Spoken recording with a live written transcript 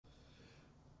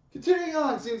Continuing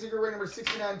on, CNC group number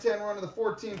 6910. We're on to the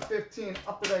 14-15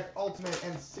 Upper Deck Ultimate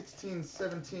and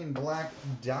 16-17 Black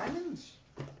Diamond.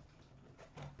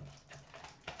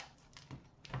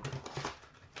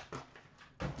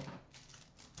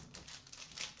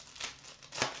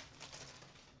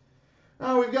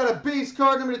 We've got a base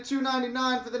card number to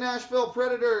 299 for the Nashville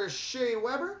Predators, Shea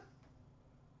Weber.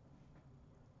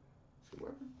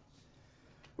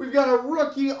 We've got a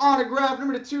rookie autograph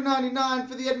number to 299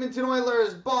 for the Edmonton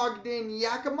Oilers, Bogdan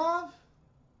Yakimov.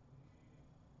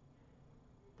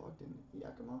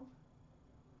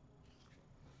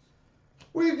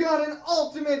 We've got an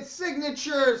ultimate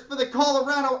signatures for the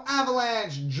Colorado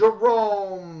Avalanche,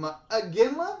 Jerome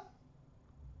Iginla.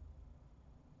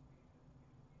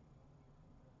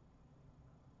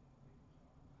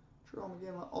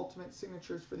 Ultimate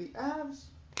signatures for the Avs.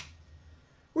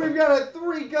 We've got a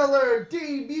 3-color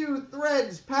debut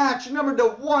threads patch numbered to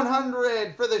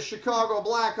 100 for the Chicago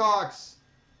Blackhawks,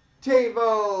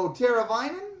 Teuvo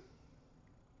Teravainen.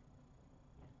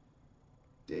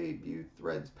 Debut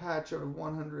threads patch out of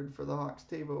 100 for the Hawks,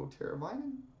 Teuvo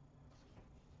Teravainen.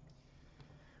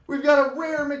 We've got a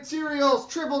rare materials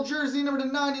triple jersey number to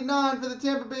 99 for the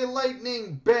Tampa Bay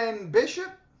Lightning, Ben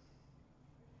Bishop.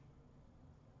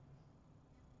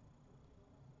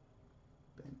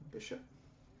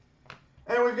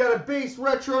 And we've got a base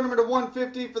retro number to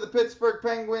 150 for the Pittsburgh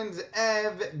Penguins,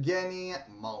 Evgeny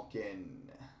Malkin.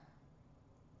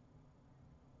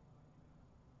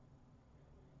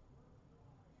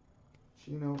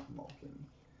 Gino Malkin.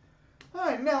 All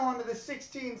right, now on to the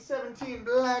 16-17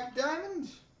 Black Diamond.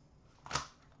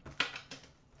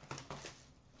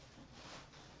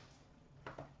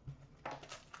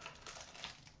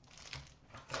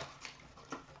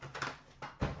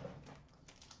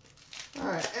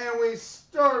 Alright, and we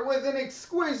start with an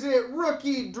exquisite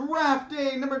rookie draft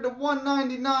day number to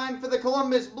 199 for the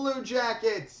Columbus Blue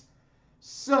Jackets,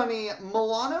 Sonny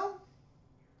Milano.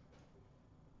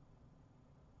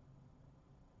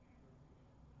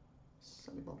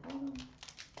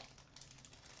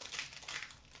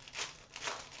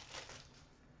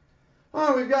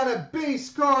 Oh, we've got a base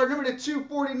card number to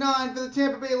 249 for the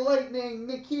Tampa Bay Lightning,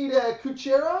 Nikita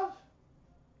Kucherov.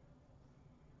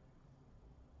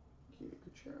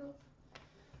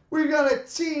 We've got a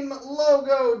team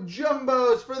logo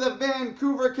jumbos for the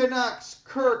Vancouver Canucks,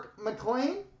 Kirk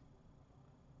McLean.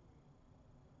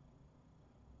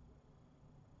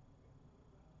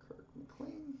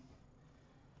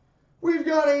 We've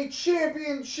got a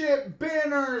championship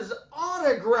banners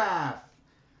autograph,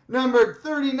 numbered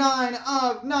 39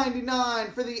 of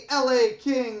 99 for the LA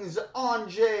Kings,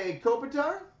 Anze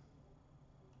Kopitar.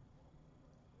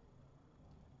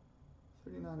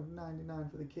 39 of 99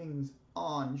 for the Kings,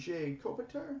 Anze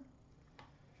Kopitar.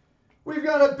 We've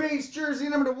got a base jersey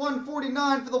number to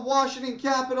 149 for the Washington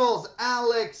Capitals,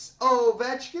 Alex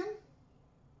Ovechkin.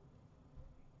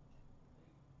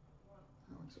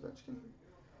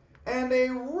 And a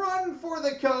run for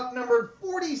the cup numbered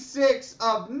 46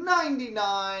 of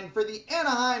 99 for the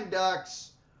Anaheim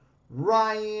Ducks,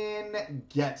 Ryan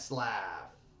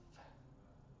Getzlaf.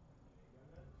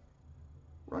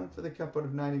 Run for the cup out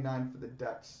of 99 for the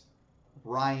Ducks,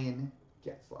 Ryan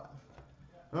Getzlaf.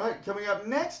 All right, coming up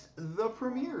next, the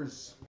Premiers.